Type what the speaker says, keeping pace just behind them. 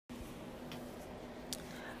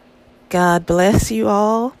God bless you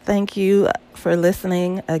all. Thank you for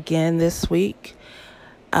listening again this week.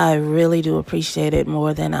 I really do appreciate it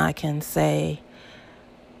more than I can say.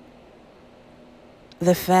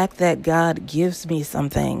 The fact that God gives me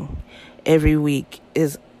something every week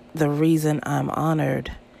is the reason I'm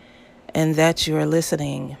honored, and that you're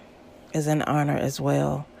listening is an honor as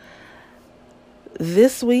well.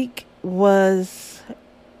 This week was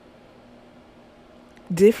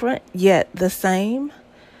different yet the same.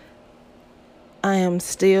 I am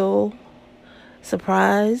still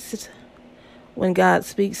surprised when God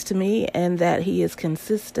speaks to me, and that He is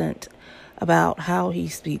consistent about how He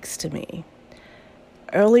speaks to me.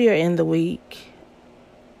 Earlier in the week,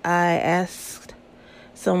 I asked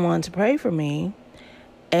someone to pray for me,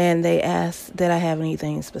 and they asked that I have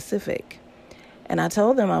anything specific. And I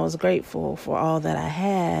told them I was grateful for all that I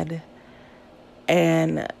had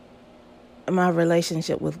and my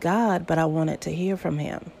relationship with God, but I wanted to hear from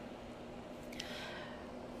Him.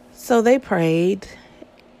 So they prayed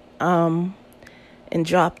and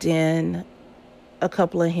dropped in a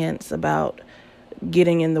couple of hints about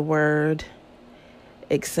getting in the Word,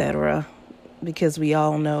 etc., because we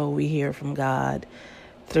all know we hear from God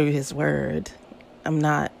through His Word. I'm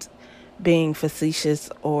not being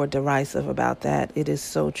facetious or derisive about that. It is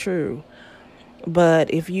so true.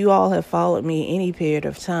 But if you all have followed me any period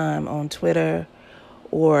of time on Twitter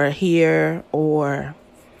or here or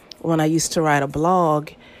when I used to write a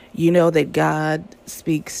blog, you know that God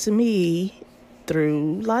speaks to me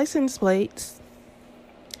through license plates,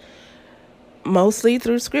 mostly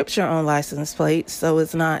through scripture on license plates. So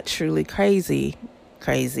it's not truly crazy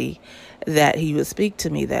that He would speak to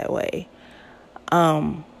me that way.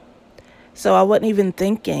 So I wasn't even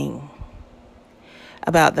thinking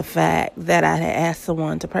about the fact that I had asked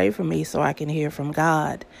someone to pray for me so I can hear from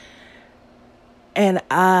God. And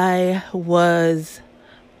I was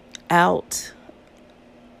out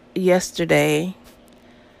yesterday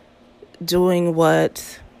doing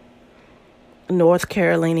what North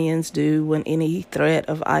Carolinians do when any threat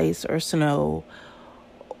of ice or snow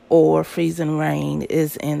or freezing rain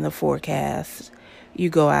is in the forecast. You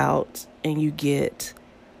go out and you get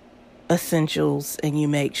essentials and you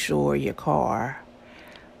make sure your car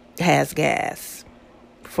has gas.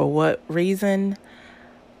 For what reason?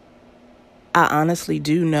 I honestly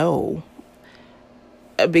do know,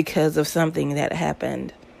 because of something that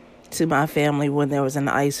happened to my family when there was an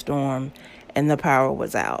ice storm and the power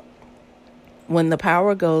was out. When the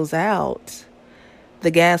power goes out,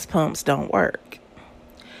 the gas pumps don't work.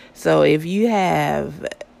 So if you have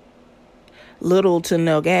little to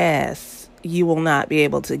no gas, you will not be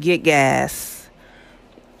able to get gas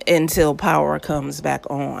until power comes back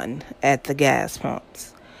on at the gas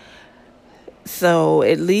pumps. So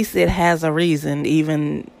at least it has a reason,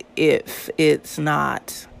 even if it's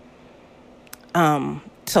not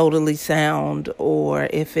totally sound, or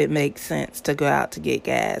if it makes sense to go out to get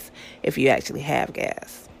gas if you actually have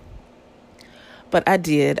gas. But I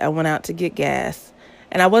did. I went out to get gas,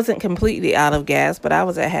 and I wasn't completely out of gas, but I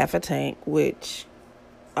was at half a tank, which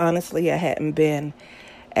honestly I hadn't been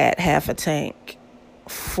at half a tank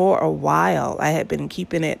for a while. I had been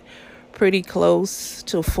keeping it pretty close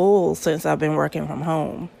to full since I've been working from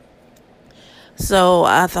home. So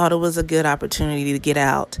I thought it was a good opportunity to get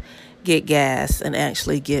out, get gas, and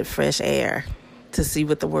actually get fresh air to see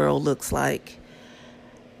what the world looks like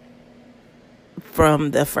from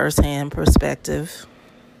the first-hand perspective.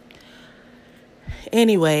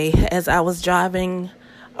 Anyway, as I was driving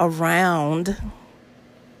around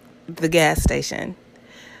the gas station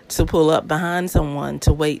to pull up behind someone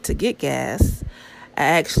to wait to get gas, I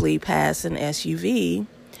actually passed an SUV,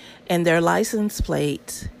 and their license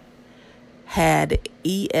plate had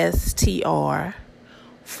ESTR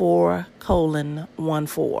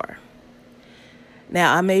 4:14.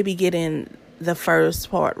 Now, I may be getting the first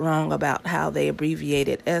part wrong about how they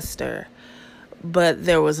abbreviated Esther, but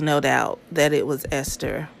there was no doubt that it was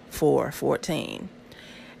Esther 4:14.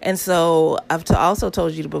 And so I've also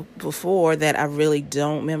told you before that I really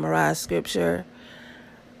don't memorize scripture.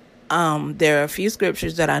 There are a few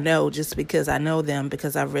scriptures that I know just because I know them,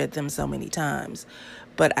 because I've read them so many times.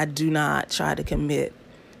 But I do not try to commit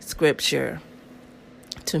scripture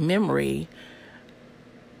to memory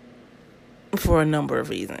for a number of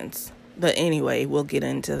reasons. But anyway, we'll get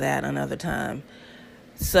into that another time.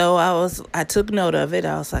 So I took note of it.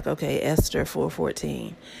 I was like, okay, Esther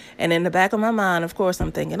 4:14. And in the back of my mind, of course,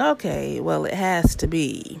 I'm thinking, okay, well, it has to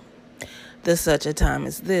be the such a time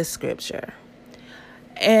as this scripture.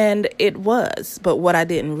 And it was. But what I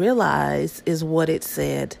didn't realize is what it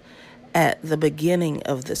said at the beginning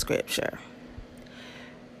of the scripture.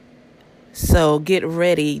 So get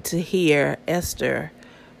ready to hear Esther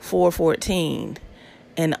 4:14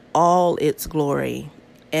 in all its glory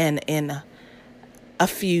and in a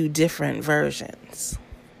few different versions.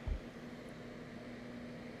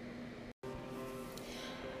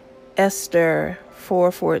 Esther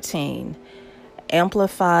 4:14,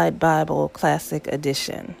 Amplified Bible Classic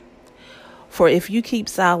Edition. For if you keep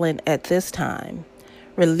silent at this time,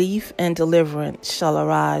 relief and deliverance shall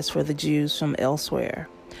arise for the Jews from elsewhere.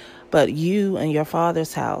 But you and your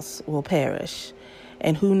father's house will perish.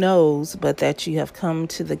 And who knows but that you have come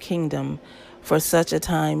to the kingdom for such a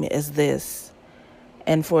time as this,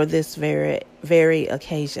 and for this very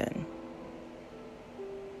occasion.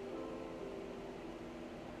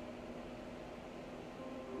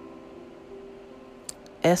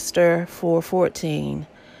 Esther 4:14,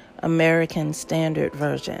 American Standard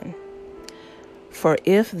Version. For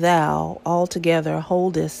if thou altogether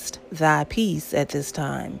holdest thy peace at this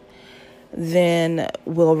time, then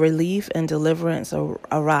will relief and deliverance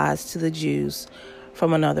arise to the Jews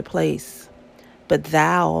from another place. But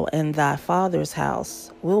thou and thy father's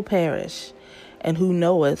house will perish, and who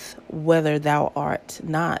knoweth whether thou art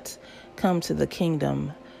not come to the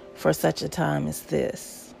kingdom for such a time as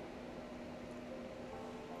this.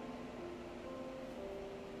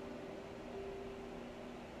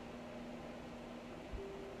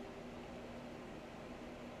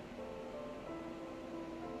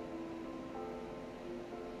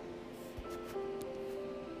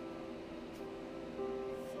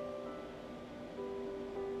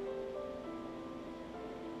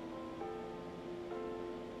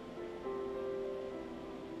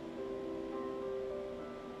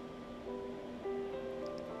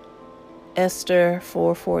 Esther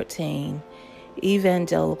 4:14,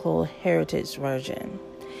 Evangelical Heritage Version.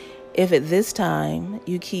 If at this time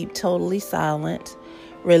you keep totally silent,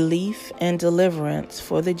 relief and deliverance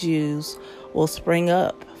for the Jews will spring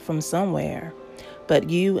up from somewhere, but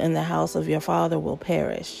you and the house of your father will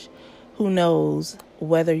perish. Who knows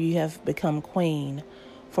whether you have become queen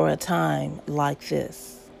for a time like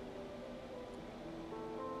this?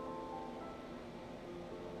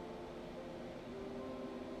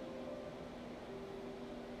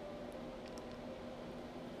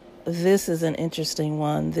 This is an interesting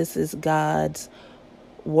one. This is God's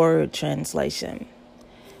word translation.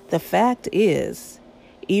 The fact is,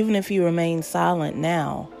 even if you remain silent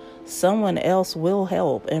now, someone else will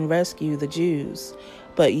help and rescue the Jews,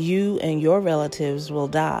 but you and your relatives will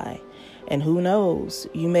die. And who knows,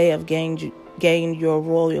 you may have gained your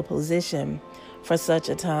royal position for such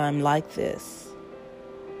a time like this.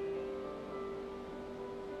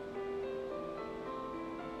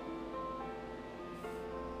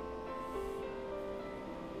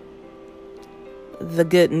 The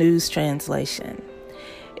Good News Translation.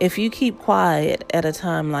 If you keep quiet at a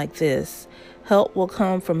time like this, help will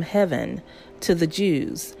come from heaven to the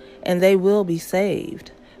Jews, and they will be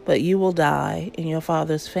saved. But you will die, and your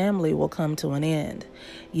father's family will come to an end.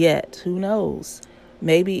 Yet, who knows?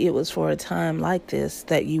 Maybe it was for a time like this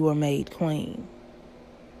that you were made queen.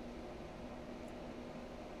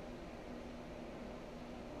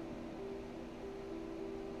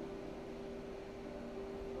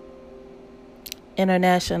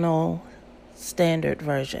 International Standard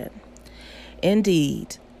Version.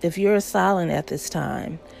 Indeed, if you are silent at this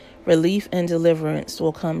time, relief and deliverance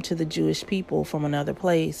will come to the Jewish people from another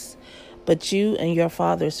place, but you and your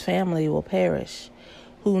father's family will perish.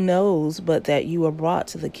 Who knows but that you were brought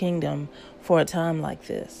to the kingdom for a time like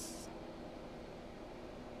this?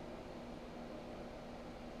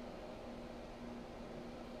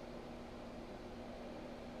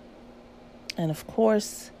 And of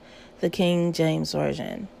course, the King James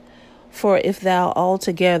Version. For if thou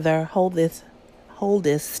altogether holdest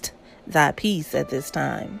thy peace at this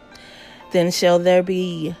time, then shall there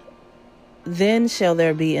be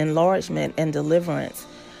enlargement and deliverance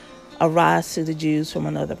arise to the Jews from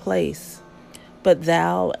another place. But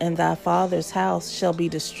thou and thy father's house shall be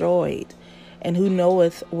destroyed, and who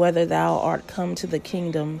knoweth whether thou art come to the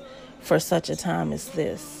kingdom for such a time as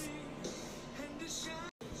this?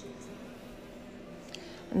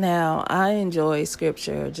 Now, I enjoy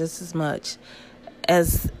scripture just as much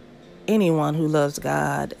as anyone who loves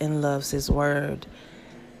God and loves his word.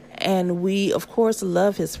 And we, of course,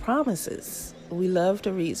 love his promises. We love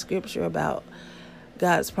to read scripture about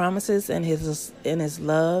God's promises and his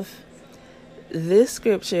love. This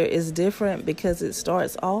scripture is different because it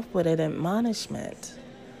starts off with an admonishment.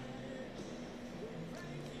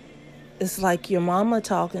 It's like your mama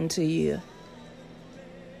talking to you,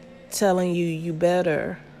 telling you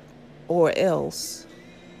better or else,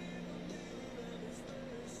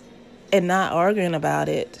 and not arguing about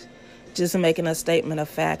it, just making a statement of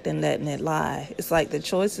fact and letting it lie. It's like the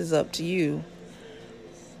choice is up to you.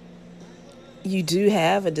 You do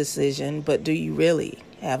have a decision, but do you really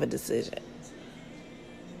have a decision?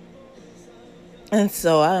 And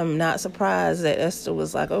so I'm not surprised that Esther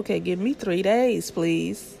was like, okay, give me 3 days,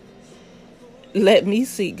 please. Let me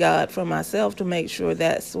seek God for myself to make sure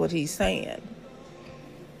that's what he's saying.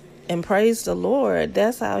 And praise the Lord,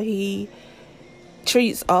 that's how he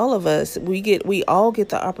treats all of us. We all get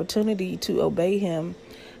the opportunity to obey him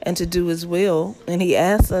and to do his will. And he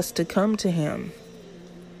asks us to come to him.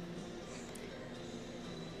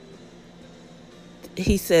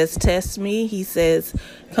 He says, test me. He says,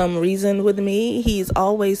 come reason with me. He's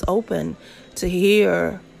always open to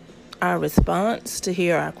hear our response, to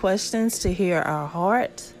hear our questions, to hear our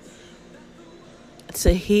heart,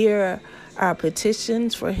 to hear our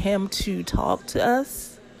petitions for him to talk to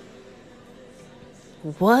us.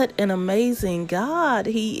 What an amazing God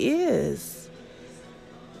he is.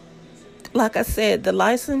 Like I said, the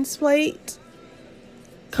license plate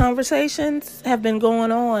conversations have been going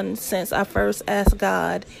on since I first asked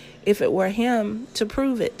God if it were him to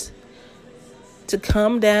prove it, to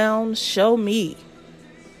come down, show me.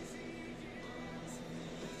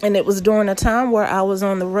 And it was during a time where I was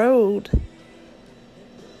on the road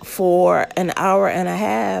for an hour and a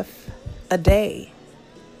half a day,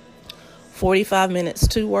 45 minutes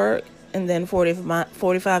to work and then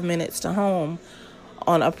 45 minutes to home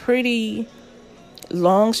on a pretty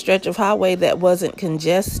long stretch of highway that wasn't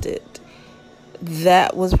congested.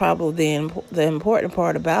 That was probably the important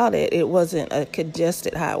part about it. It wasn't a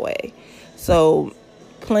congested highway, so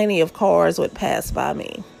plenty of cars would pass by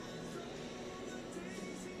me.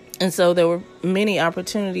 And so there were many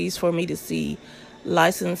opportunities for me to see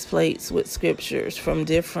license plates with scriptures from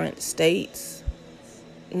different states,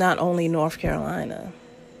 not only North Carolina.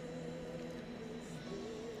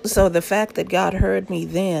 So the fact that God heard me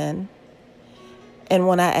then, and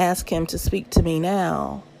when I ask him to speak to me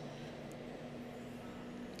now,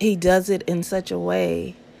 he does it in such a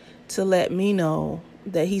way to let me know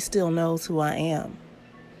that he still knows who I am.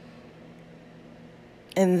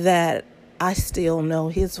 And that I still know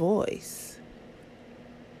his voice.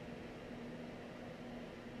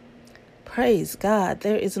 Praise God.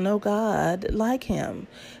 There is no God like him.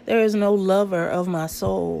 There is no lover of my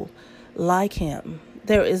soul like him.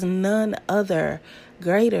 There is none other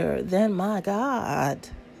greater than my God.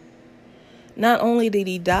 Not only did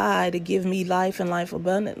he die to give me life and life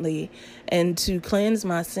abundantly and to cleanse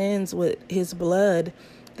my sins with his blood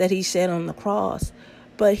that he shed on the cross,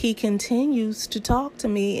 but he continues to talk to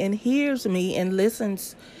me and hears me and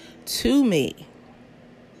listens to me.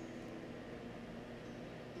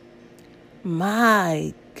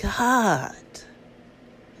 My God.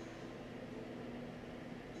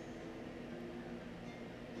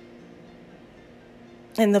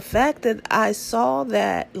 And the fact that I saw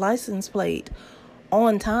that license plate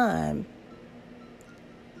on time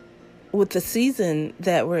with the season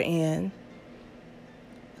that we're in,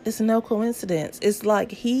 it's no coincidence. It's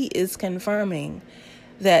like he is confirming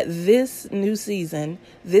that this new season,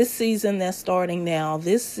 this season that's starting now,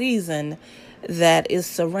 this season that is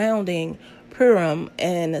surrounding Purim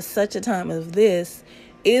and such a time as this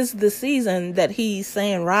is the season that he's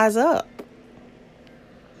saying, rise up.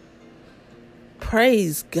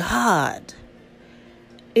 Praise God.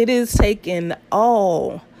 It is taking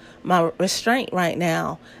all my restraint right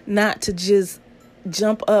now not to just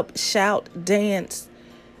jump up, shout, dance,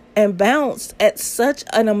 and bounce at such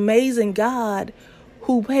an amazing God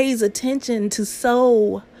who pays attention to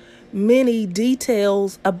so many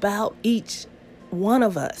details about each one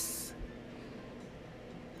of us.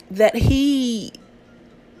 That he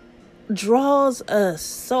draws us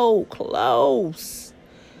so close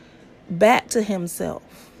back to himself.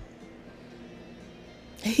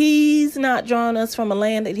 He's not drawing us from a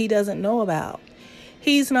land that he doesn't know about.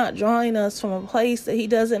 He's not drawing us from a place that he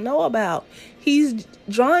doesn't know about. He's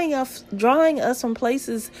drawing us from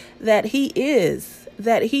places that he is,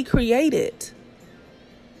 that he created,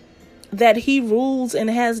 that he rules and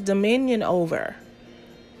has dominion over,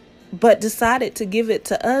 but decided to give it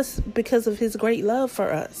to us because of his great love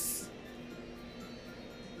for us.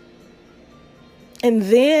 And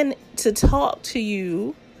then to talk to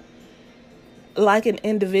you like an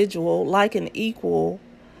individual, like an equal,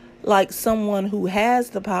 like someone who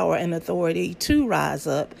has the power and authority to rise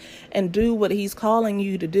up and do what he's calling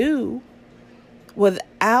you to do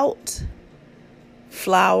without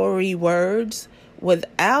flowery words,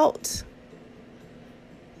 without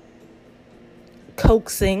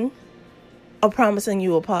coaxing or promising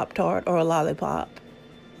you a Pop-Tart or a lollipop.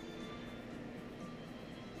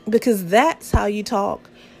 Because that's how you talk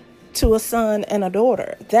to a son and a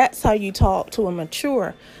daughter. That's how you talk to a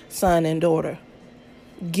mature son and daughter.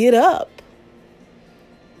 Get up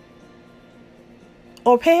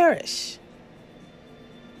or perish.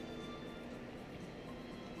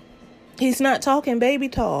 He's not talking baby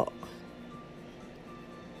talk.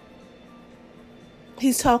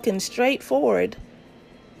 He's talking straightforward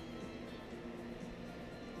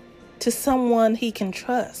to someone he can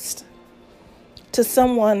trust, to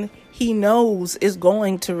someone he knows is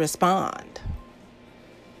going to respond.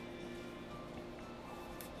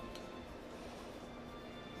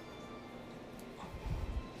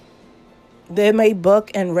 They may buck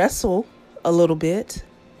and wrestle a little bit,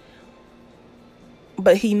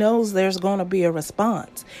 but he knows there's going to be a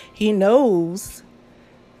response. He knows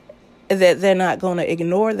that they're not going to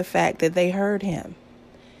ignore the fact that they heard him.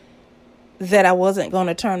 That I wasn't going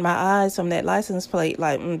to turn my eyes from that license plate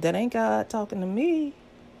like, that ain't God talking to me.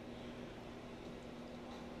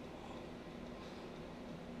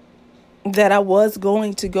 That I was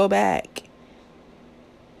going to go back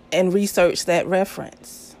and research that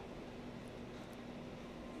reference.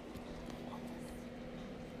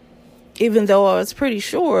 Even though I was pretty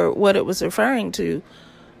sure what it was referring to,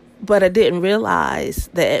 but I didn't realize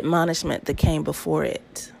the admonishment that came before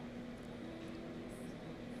it.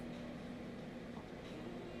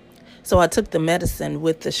 So I took the medicine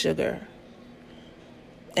with the sugar.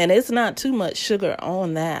 And it's not too much sugar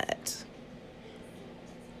on that.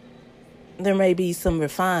 There may be some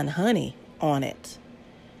refined honey on it.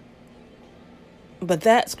 But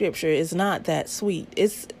that scripture is not that sweet.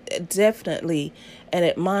 It's definitely an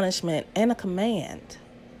admonishment and a command.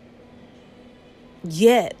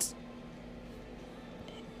 Yet,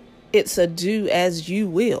 it's a do as you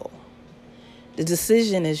will. The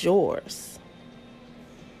decision is yours.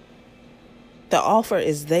 The offer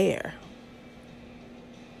is there.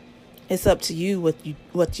 It's up to you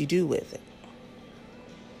what you do with it.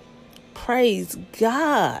 Praise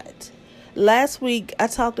God. Last week, I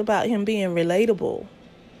talked about him being relatable.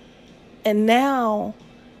 And now,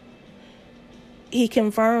 he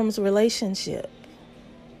confirms relationship.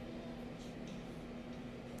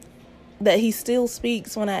 That he still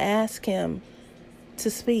speaks when I ask him to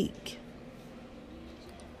speak.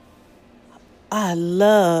 I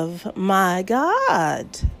love my God.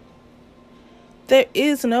 There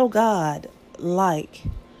is no God like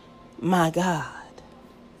my God.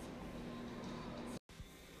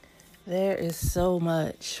 There is so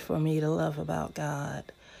much for me to love about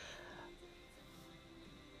God.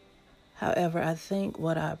 However, I think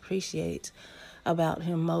what I appreciate about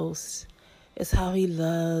him most is how he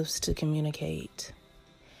loves to communicate.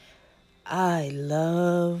 I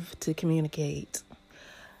love to communicate.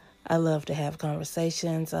 I love to have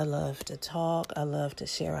conversations. I love to talk. I love to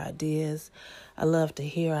share ideas. I love to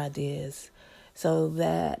hear ideas so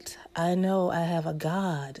that I know I have a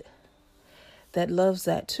God that loves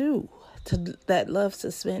that too, that loves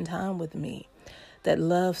to spend time with me, that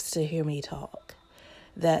loves to hear me talk,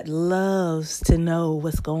 that loves to know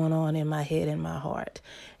what's going on in my head and my heart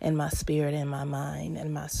and my spirit and my mind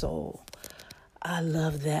and my soul. I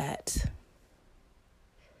love that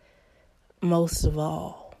most of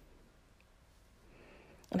all.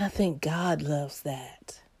 And I think God loves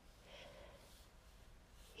that.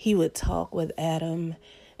 He would talk with Adam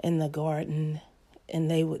in the garden and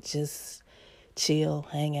they would just chill,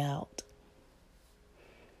 hang out.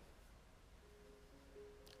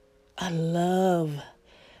 I love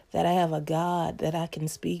that I have a God that I can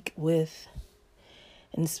speak with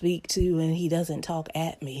and speak to, and he doesn't talk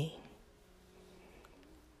at me.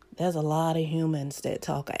 There's a lot of humans that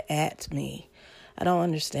talk at me. I don't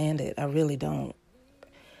understand it. I really don't.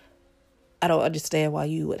 I don't understand why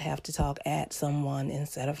you would have to talk at someone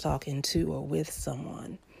instead of talking to or with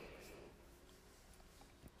someone.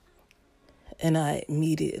 And I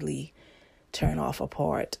immediately turn off a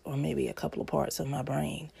part or maybe a couple of parts of my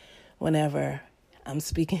brain whenever I'm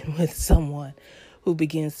speaking with someone who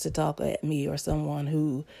begins to talk at me or someone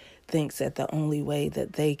who thinks that the only way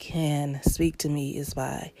that they can speak to me is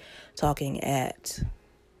by talking at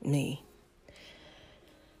me.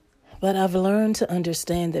 But I've learned to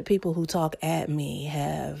understand that people who talk at me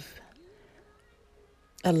have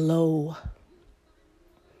a low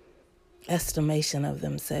estimation of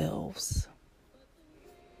themselves.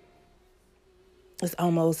 It's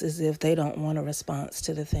almost as if they don't want a response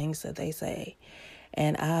to the things that they say.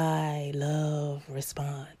 And I love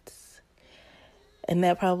response. And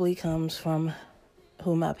that probably comes from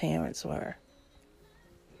who my parents were,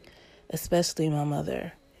 especially my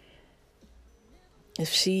mother. If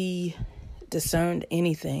she discerned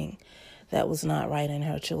anything that was not right in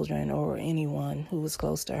her children or anyone who was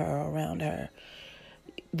close to her or around her,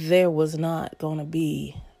 there was not going to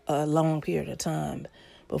be a long period of time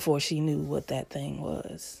before she knew what that thing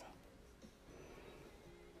was.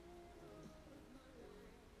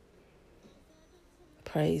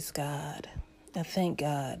 Praise God. I thank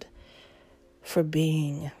God for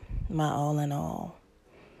being my all in all,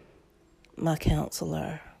 my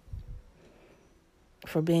counselor,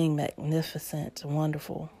 for being magnificent,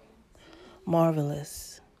 wonderful,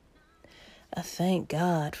 marvelous. I thank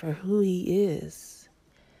God for who He is,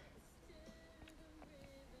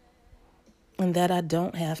 and that I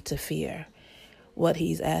don't have to fear what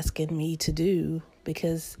He's asking me to do,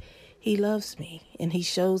 because He loves me and He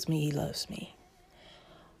shows me He loves me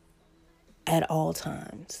at all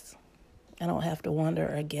times. I don't have to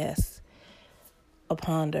wonder or guess or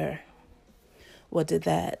ponder, what did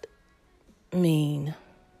that mean,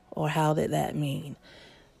 or how did that mean?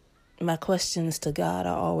 My questions to God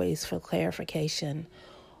are always for clarification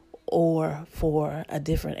or for a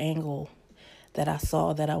different angle that I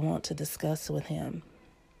saw that I want to discuss with Him.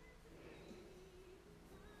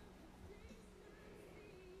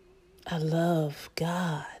 I love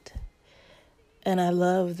God, and I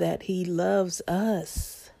love that He loves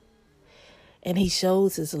us. And He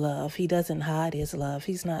shows His love. He doesn't hide His love.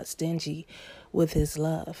 He's not stingy with His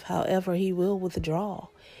love. However, He will withdraw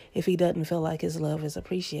if He doesn't feel like His love is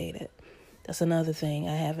appreciated. That's another thing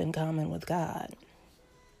I have in common with God.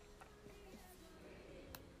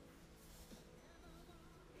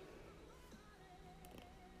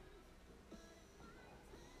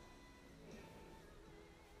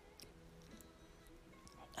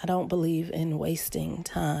 I don't believe in wasting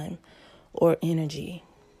time or energy.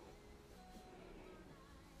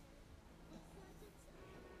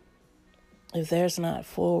 If there's not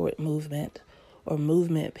forward movement or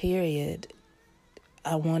movement period,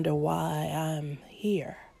 I wonder why I'm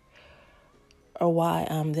here or why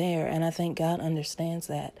I'm there. And I think God understands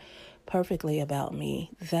that perfectly about me.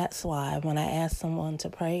 That's why when I asked someone to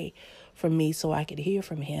pray for me so I could hear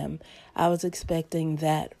from Him, I was expecting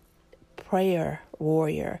that prayer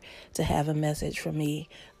warrior to have a message for me.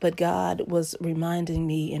 But God was reminding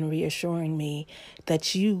me and reassuring me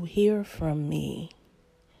that you hear from me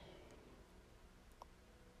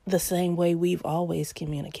the same way we've always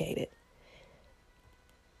communicated.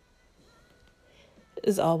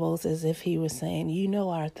 It's almost as if He was saying, you know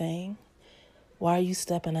our thing. Why are you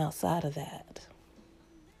stepping outside of that?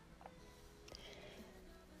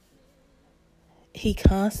 He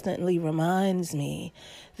constantly reminds me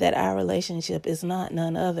that our relationship is not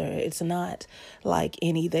none other. It's not like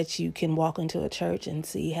any that you can walk into a church and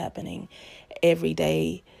see happening every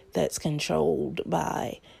day, that's controlled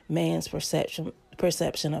by man's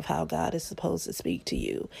perception of how God is supposed to speak to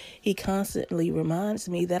you. He constantly reminds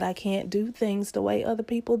me that I can't do things the way other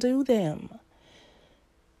people do them,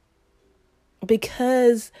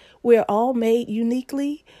 because we're all made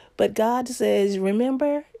uniquely. But God says,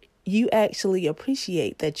 remember, you actually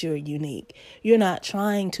appreciate that you're unique. You're not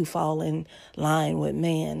trying to fall in line with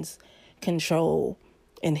man's control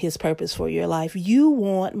and his purpose for your life. You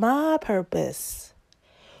want my purpose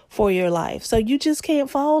for your life. So you just can't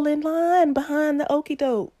fall in line behind the okie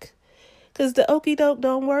doke, because the okie doke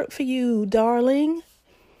don't work for you, darling,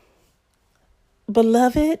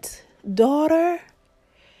 beloved daughter.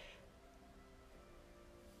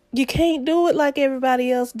 You can't do it like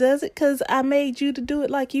everybody else does it, because I made you to do it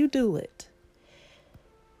like you do it.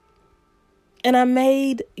 And I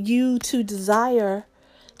made you to desire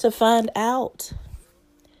to find out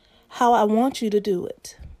how I want you to do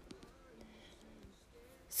it.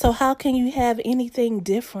 So how can you have anything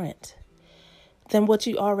different than what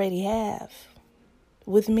you already have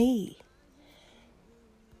with me?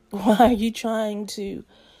 Why are you trying to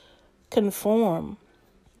conform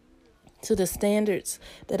to the standards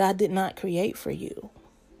that I did not create for you?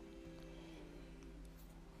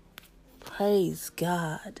 Praise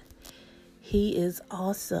God. He is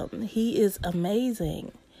awesome. He is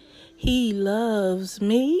amazing. He loves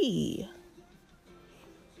me.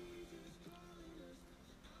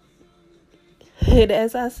 And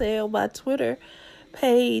as I say on my Twitter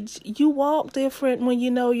page, you walk different when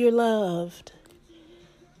you know you're loved.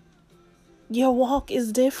 Your walk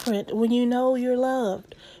is different when you know you're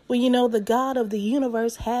loved. When you know the God of the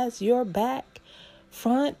universe has your back,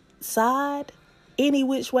 front, side, any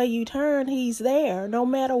which way you turn, He's there. No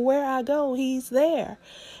matter where I go, He's there.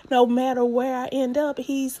 No matter where I end up,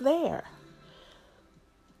 He's there.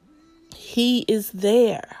 He is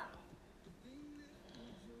there.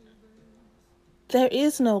 There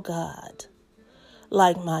is no God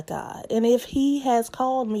like my God. And if He has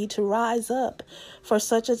called me to rise up for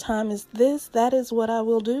such a time as this, that is what I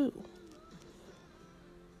will do.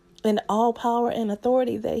 and all power and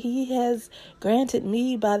authority that he has granted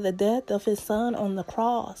me by the death of his son on the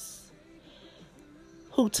cross,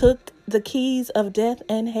 who took the keys of death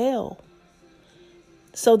and hell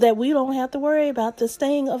so that we don't have to worry about the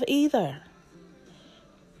sting of either.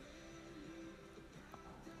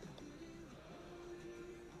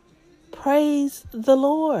 Praise the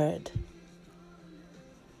Lord.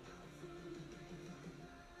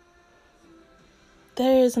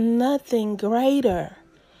 There is nothing greater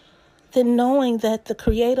than knowing that the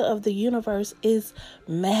creator of the universe is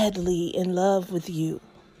madly in love with you.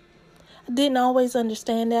 I didn't always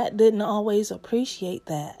understand that, didn't always appreciate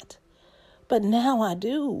that. But now I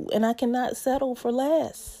do, and I cannot settle for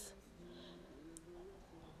less.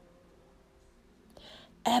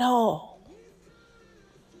 At all.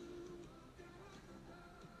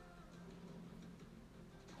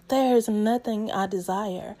 There is nothing I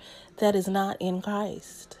desire that is not in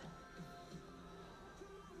Christ.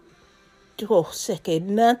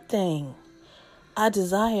 Nothing I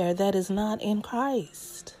desire that is not in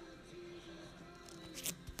Christ.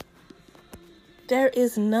 There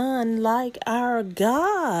is none like our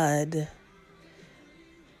God.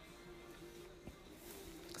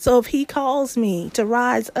 So if he calls me to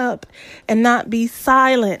rise up and not be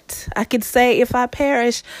silent, I could say if I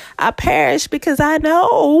perish because I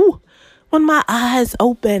know when my eyes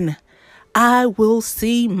open, I will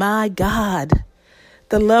see my God,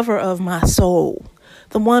 the lover of my soul,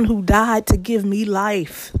 the one who died to give me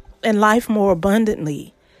life and life more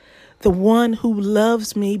abundantly, the one who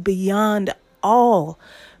loves me beyond all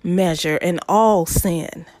measure and all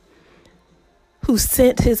sin, who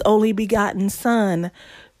sent his only begotten son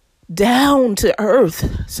down to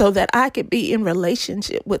earth so that I could be in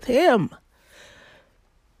relationship with him.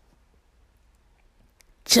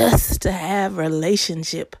 Just to have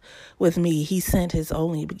relationship with me, he sent his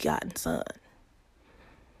only begotten son.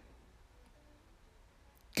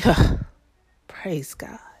 Praise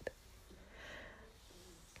God.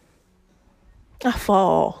 I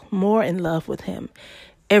fall more in love with him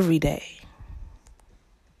every day.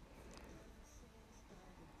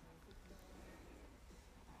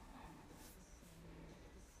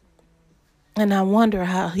 And I wonder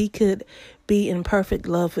how he could be in perfect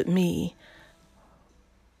love with me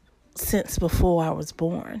since before I was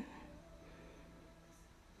born.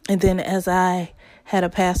 And then as I had a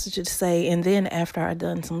passage to say, and then after I'd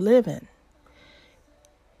done some living,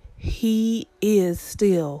 he is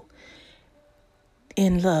still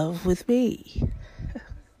in love with me.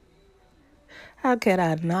 How can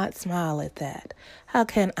I not smile at that? How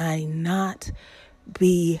can I not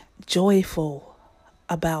be joyful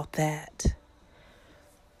about that?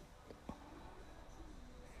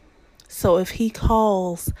 So if he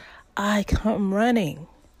calls, I come running.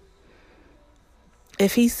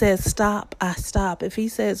 If he says stop, I stop. If he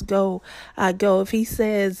says go, I go. If he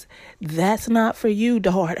says that's not for you,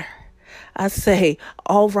 daughter, I say,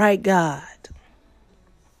 all right, God.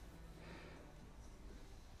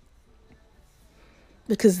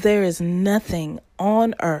 Because there is nothing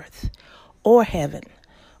on earth or heaven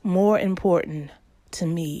more important to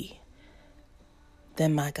me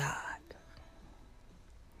than my God.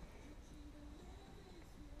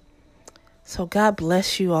 So God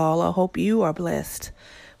bless you all. I hope you are blessed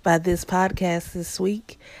by this podcast this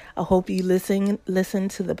week. I hope you listen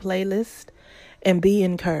to the playlist and be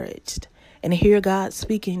encouraged and hear God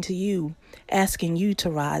speaking to you, asking you to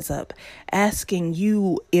rise up, asking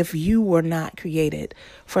you if you were not created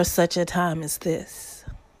for such a time as this.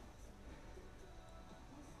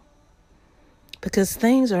 Because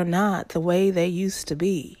things are not the way they used to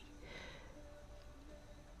be.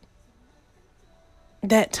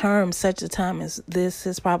 That term, such a time as this,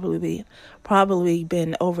 has probably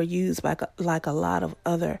been overused like a lot of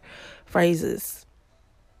other phrases.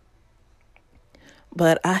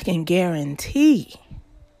 But I can guarantee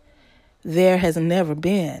there has never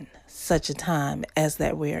been such a time as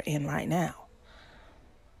that we're in right now.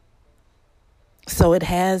 So it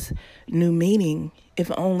has new meaning, if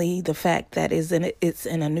only the fact that it's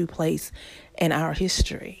in a new place in our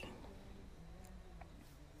history.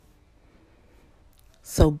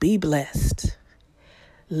 So be blessed.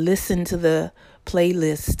 Listen to the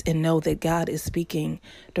playlist and know that God is speaking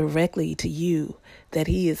directly to you, that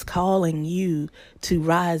he is calling you to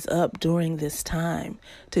rise up during this time,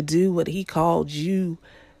 to do what he called you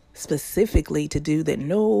specifically to do, that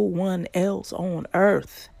no one else on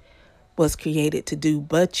earth was created to do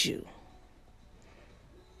but you.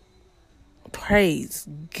 Praise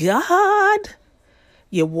God.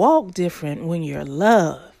 You walk different when you're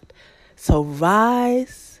loved. So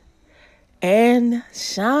rise and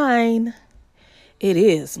shine. It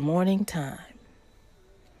is morning time.